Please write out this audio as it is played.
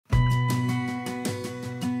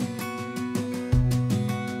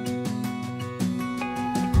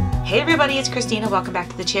Hey everybody, it's Christina. Welcome back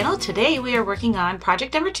to the channel. Today we are working on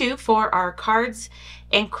project number 2 for our Cards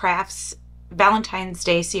and Crafts Valentine's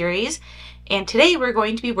Day series. And today we're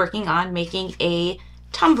going to be working on making a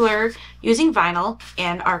tumbler using vinyl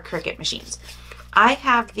and our Cricut machines. I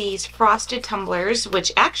have these frosted tumblers,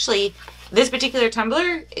 which actually this particular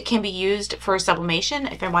tumbler can be used for sublimation.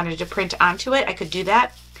 If I wanted to print onto it, I could do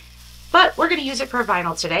that. But we're going to use it for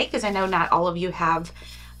vinyl today because I know not all of you have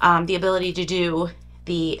the ability to do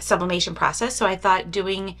the sublimation process, so I thought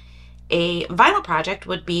doing a vinyl project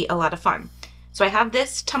would be a lot of fun. So I have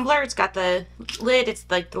this tumbler. It's got the lid. It's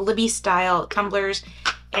like the Libby style tumblers,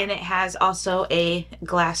 and it has also a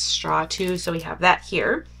glass straw too, so we have that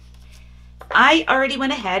here. I already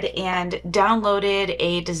went ahead and downloaded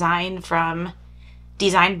a design from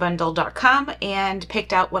designbundle.com and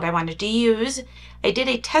picked out what I wanted to use. I did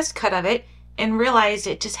a test cut of it and realized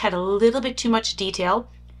it just had a little bit too much detail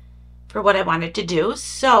for what I wanted to do.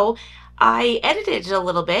 So I edited it a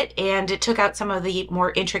little bit and it took out some of the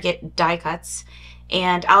more intricate die cuts.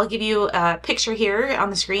 And I'll give you a picture here on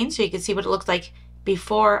the screen so you can see what it looked like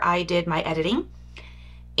before I did my editing.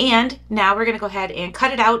 And now we're going to go ahead and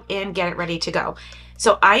cut it out and get it ready to go.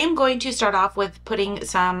 So I am going to start off with putting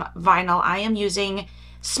some vinyl. I am using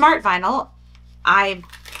smart vinyl. I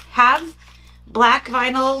have black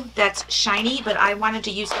vinyl that's shiny, but I wanted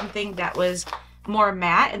to use something that was more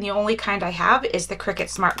matte, and the only kind I have is the Cricut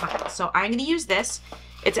Smart Vinyl. So I'm going to use this.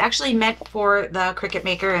 It's actually meant for the Cricut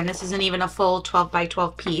Maker, and this isn't even a full 12 by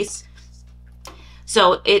 12 piece.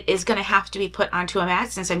 So it is going to have to be put onto a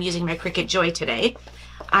mat since I'm using my Cricut Joy today.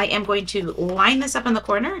 I am going to line this up in the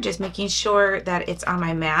corner, just making sure that it's on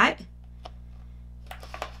my mat.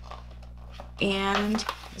 And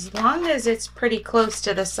as long as it's pretty close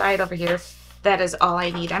to the side over here, that is all I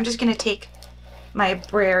need. I'm just going to take my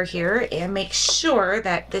brayer here and make sure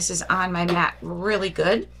that this is on my mat really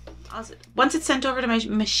good. Once it's sent over to my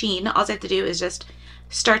machine, all I have to do is just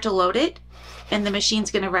start to load it, and the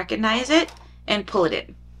machine's going to recognize it and pull it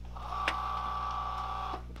in.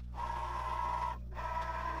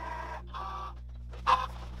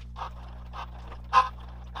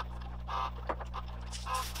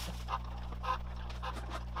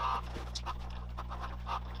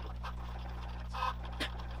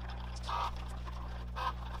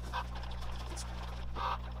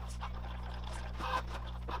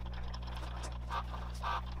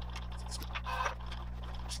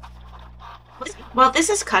 While this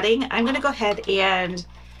is cutting, I'm going to go ahead and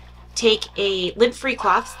take a lint-free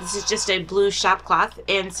cloth. This is just a blue shop cloth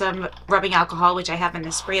and some rubbing alcohol, which I have in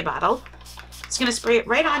a spray bottle. Just going to spray it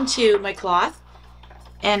right onto my cloth,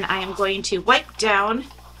 and I am going to wipe down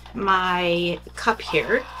my cup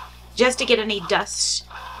here just to get any dust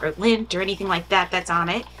or lint or anything like that that's on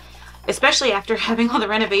it. Especially after having all the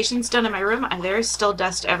renovations done in my room, there's still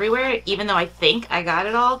dust everywhere. Even though I think I got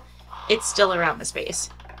it all, it's still around the space.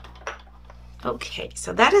 Okay,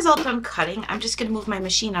 so that is all done cutting. I'm just going to move my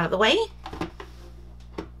machine out of the way.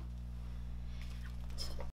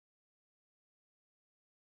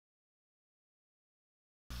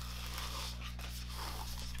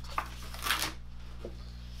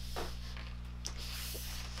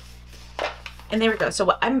 And there we go.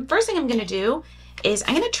 So first thing I'm going to do is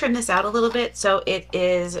I'm going to trim this out a little bit so it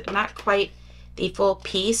is not quite the full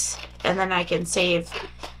piece, and then I can save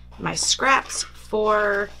my scraps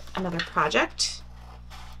for another project.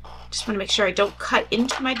 Just want to make sure I don't cut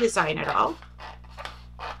into my design at all.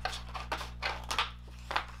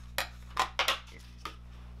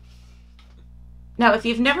 Now, if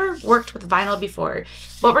you've never worked with vinyl before,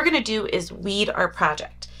 what we're going to do is weed our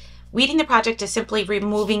project. Weeding the project is simply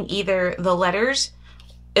removing either the letters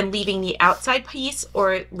and leaving the outside piece,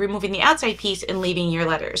 or removing the outside piece and leaving your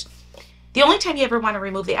letters. The only time you ever want to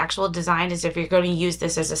remove the actual design is if you're going to use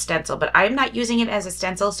this as a stencil, but I'm not using it as a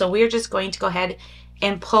stencil, so we're just going to go ahead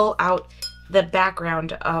and pull out the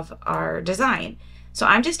background of our design. So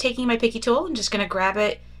I'm just taking my picky tool and just going to grab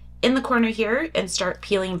it in the corner here and start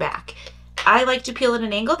peeling back. I like to peel at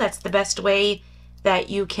an angle. That's the best way that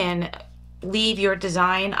you can leave your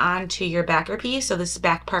design onto your backer piece. So this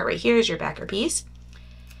back part right here is your backer piece.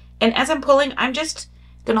 And as I'm pulling, I'm just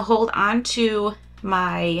going to hold on to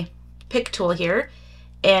my pick tool here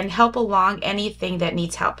and help along anything that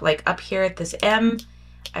needs help. Like up here at this M,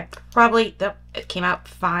 it came out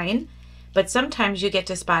fine, but sometimes you get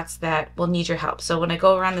to spots that will need your help. So when I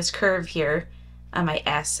go around this curve here on my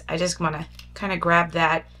S, I just want to kind of grab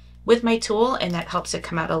that with my tool, and that helps it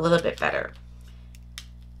come out a little bit better.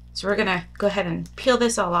 So we're gonna go ahead and peel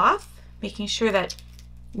this all off, making sure that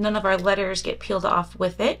none of our letters get peeled off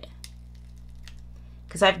with it,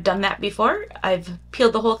 because I've done that before. I've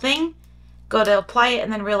peeled the whole thing, go to apply it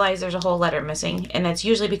and then realize there's a whole letter missing. And that's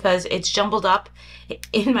usually because it's jumbled up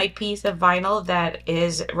in my piece of vinyl that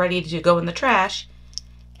is ready to go in the trash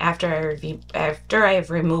after I have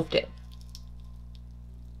removed it.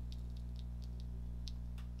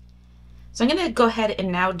 So I'm going to go ahead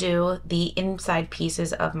and now do the inside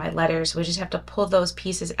pieces of my letters. We just have to pull those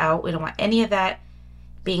pieces out. We don't want any of that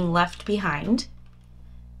being left behind.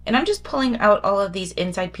 And I'm just pulling out all of these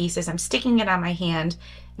inside pieces. I'm sticking it on my hand.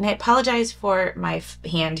 And I apologize for my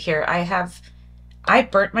hand here. I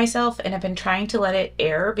burnt myself and have been trying to let it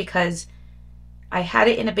air because I had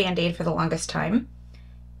it in a Band-Aid for the longest time.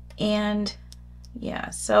 And yeah,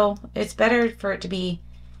 so it's better for it to be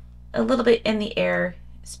a little bit in the air,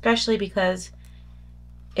 especially because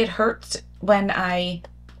it hurts when I,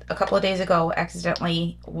 a couple of days ago,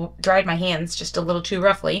 accidentally dried my hands just a little too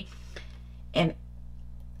roughly and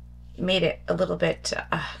made it a little bit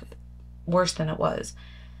worse than it was.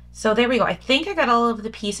 So there we go. I think I got all of the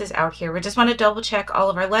pieces out here. We just want to double check all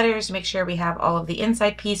of our letters, make sure we have all of the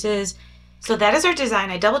inside pieces. So that is our design.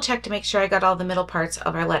 I double checked to make sure I got all the middle parts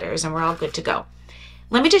of our letters and we're all good to go.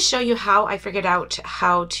 Let me just show you how I figured out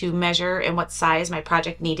how to measure and what size my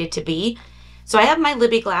project needed to be. So I have my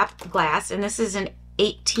Libby glass, and this is an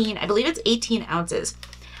 18, I believe it's 18 ounces.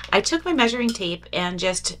 I took my measuring tape and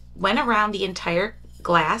just went around the entire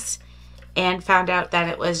glass and found out that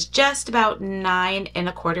it was just about 9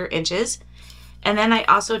 1/4 inches. And then I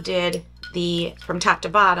also did the from top to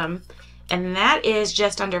bottom, and that is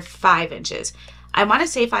just under 5 inches. I want to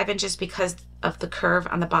say 5 inches because of the curve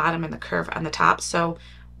on the bottom and the curve on the top. So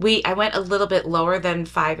I went a little bit lower than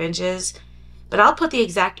 5 inches, but I'll put the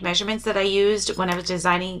exact measurements that I used when I was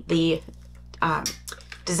designing the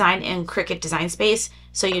design in Cricut Design Space,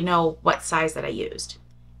 so you know what size that I used.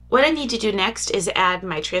 What I need to do next is add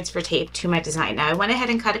my transfer tape to my design. Now I went ahead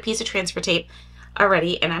and cut a piece of transfer tape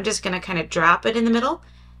already, and I'm just going to kind of drop it in the middle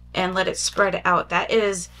and let it spread out. That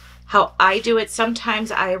is how I do it.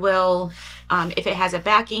 Sometimes I will, if it has a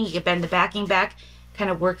backing, you can bend the backing back, kind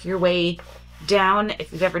of work your way down.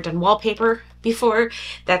 If you've ever done wallpaper before,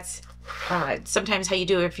 that's sometimes how you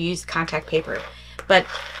do it if you use contact paper. But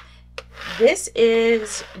this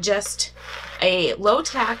is just a low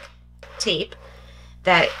tack tape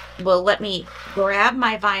that will let me grab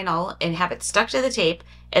my vinyl and have it stuck to the tape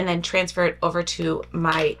and then transfer it over to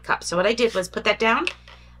my cup. So what I did was put that down.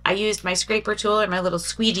 I used my scraper tool, or my little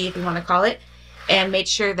squeegee if you want to call it, and made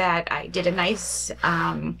sure that I did a nice,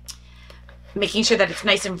 making sure that it's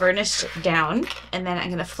nice and burnished down. And then I'm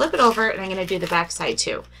going to flip it over and I'm going to do the back side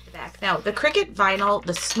too. Now the Cricut vinyl,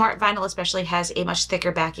 the smart vinyl especially, has a much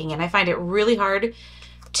thicker backing, and I find it really hard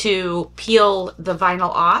to peel the vinyl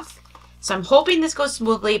off. So I'm hoping this goes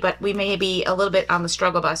smoothly, but we may be a little bit on the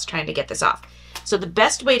struggle bus trying to get this off. So the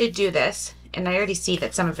best way to do this, and I already see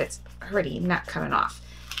that some of it's already not coming off.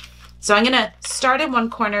 So I'm gonna start in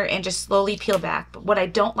one corner and just slowly peel back. But what I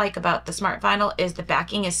don't like about the smart vinyl is the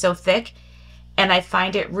backing is so thick, and I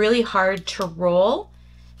find it really hard to roll,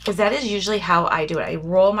 because that is usually how I do it. I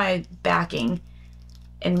roll my backing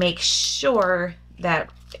and make sure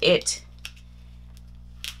that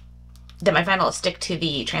my vinyl will stick to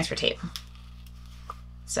the transfer tape.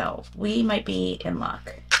 So we might be in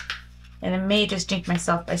luck. And I may just jinx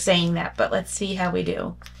myself by saying that, but let's see how we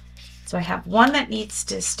do. So I have one that needs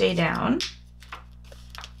to stay down.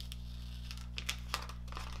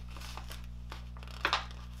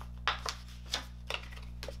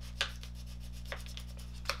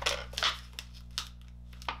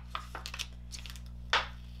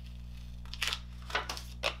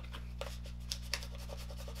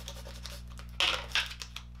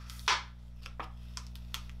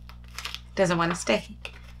 Doesn't want to stay.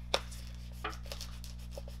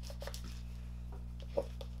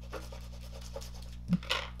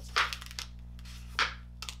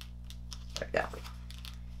 There we go.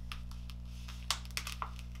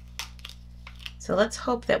 So let's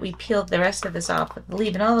hope that we peeled the rest of this off,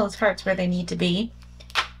 leaving all those hearts where they need to be.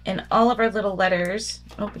 And all of our little letters.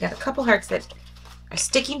 Oh, we got a couple hearts that are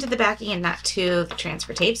sticking to the backing and not to the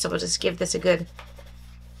transfer tape. So we'll just give this a good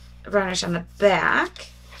varnish on the back.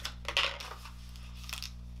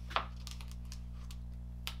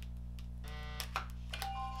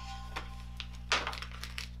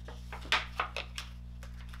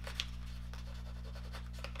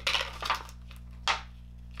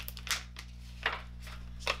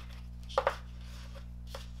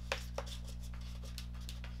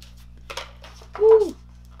 Woo.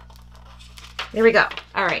 There we go.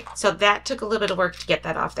 All right, so that took a little bit of work to get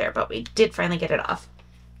that off there, but we did finally get it off.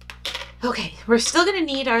 Okay, we're still gonna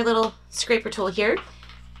need our little scraper tool here.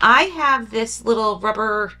 I have this little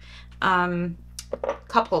rubber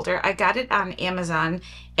cup holder. I got it on Amazon,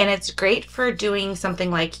 and it's great for doing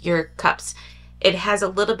something like your cups. It has a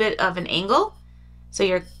little bit of an angle, so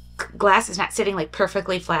your glass is not sitting like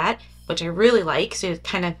perfectly flat, which I really like, so it's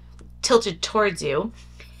kind of tilted towards you.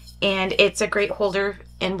 And it's a great holder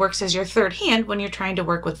and works as your third hand when you're trying to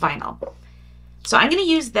work with vinyl. So I'm going to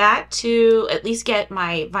use that to at least get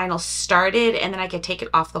my vinyl started, and then I can take it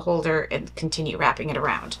off the holder and continue wrapping it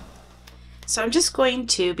around. So I'm just going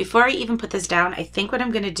to, before I even put this down, I think what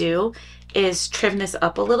I'm going to do is trim this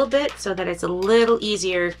up a little bit so that it's a little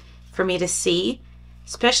easier for me to see,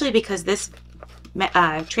 especially because this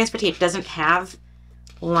transfer tape doesn't have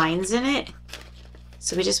lines in it.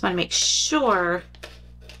 So we just want to make sure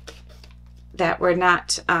that we're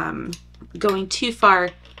not going too far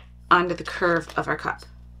onto the curve of our cup.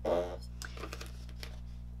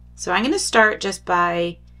 So I'm going to start just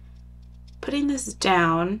by putting this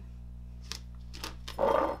down.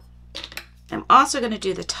 I'm also going to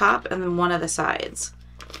do the top and then one of the sides.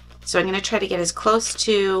 So I'm going to try to get as close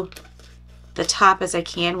to the top as I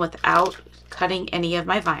can without cutting any of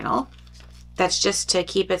my vinyl. That's just to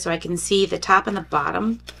keep it so I can see the top and the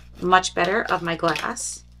bottom much better of my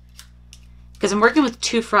glass, because I'm working with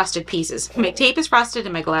two frosted pieces. My tape is frosted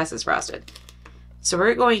and my glass is frosted. So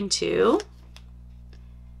we're going to,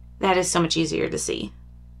 that is so much easier to see.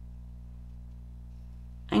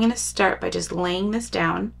 I'm going to start by just laying this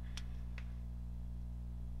down.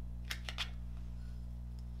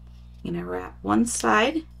 I'm going to wrap one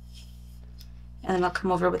side, and then I'll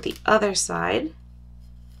come over with the other side.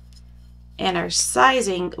 And our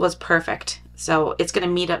sizing was perfect, so it's going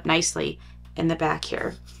to meet up nicely in the back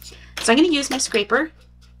here. So I'm going to use my scraper.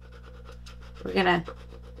 We're going to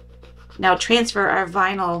now transfer our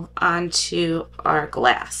vinyl onto our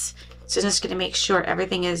glass. So I'm just going to make sure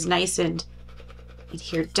everything is nice and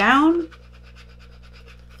adhered down.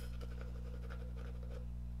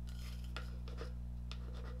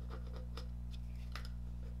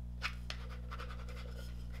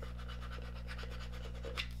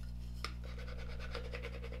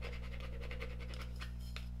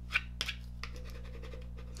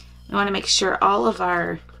 We want to make sure all of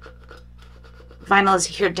our vinyl is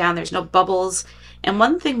adhered down. There's no bubbles. And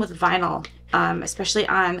one thing with vinyl, especially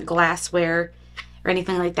on glassware or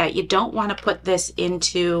anything like that, you don't want to put this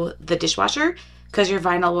into the dishwasher because your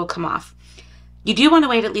vinyl will come off. You do want to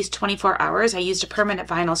wait at least 24 hours. I used a permanent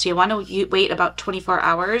vinyl, so you want to wait about 24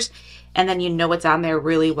 hours, and then you know it's on there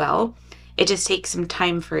really well. It just takes some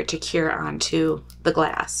time for it to cure onto the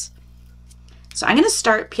glass. So I'm going to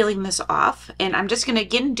start peeling this off, and I'm just going to,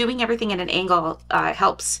 again, doing everything at an angle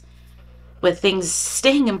helps with things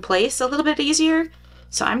staying in place a little bit easier.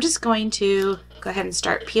 So I'm just going to go ahead and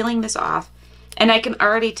start peeling this off, and I can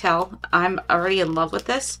already tell I'm already in love with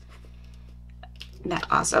this. Isn't that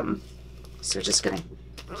awesome? So we're just going to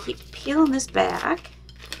keep peeling this back.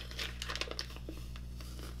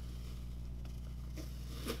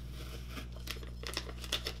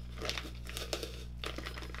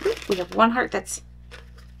 We have one heart that's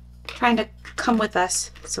trying to come with us,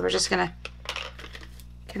 so we're just gonna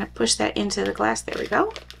kind of push that into the glass. There we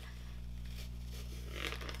go.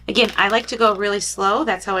 Again, I like to go really slow.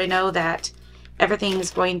 That's how I know that everything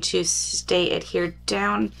is going to stay adhered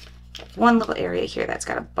down. One little area here that's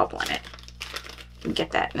got a bubble in it. You can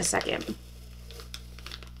get that in a second.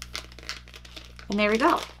 And there we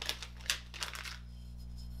go.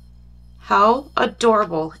 How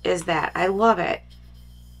adorable is that? I love it.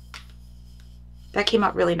 That came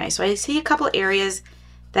out really nice. So I see a couple areas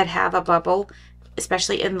that have a bubble,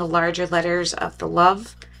 especially in the larger letters of the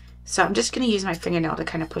love. So I'm just going to use my fingernail to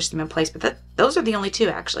kind of push them in place. But those are the only two,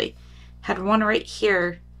 actually. Had one right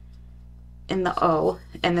here in the O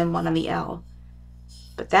and then one on the L.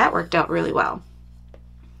 But that worked out really well.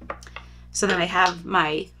 So then I have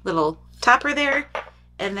my little topper there,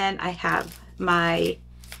 and then I have my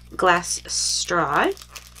glass straw,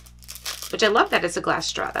 which I love that it's a glass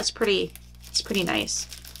straw. It's pretty nice.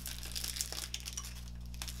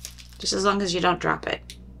 Just as long as you don't drop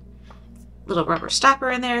it. Little rubber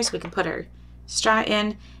stopper in there so we can put our straw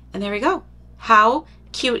in, and there we go. How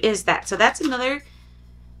cute is that? So that's another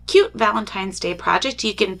cute Valentine's Day project.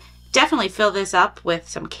 You can definitely fill this up with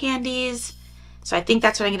some candies. So I think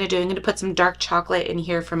that's what I'm going to do. I'm going to put some dark chocolate in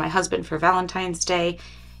here for my husband for Valentine's Day,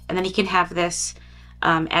 and then he can have this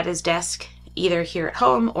at his desk, either here at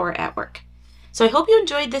home or at work. So I hope you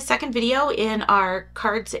enjoyed this second video in our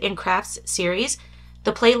Cards and Crafts series.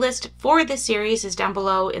 The playlist for this series is down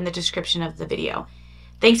below in the description of the video.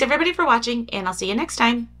 Thanks everybody for watching, and I'll see you next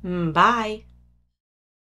time. Bye!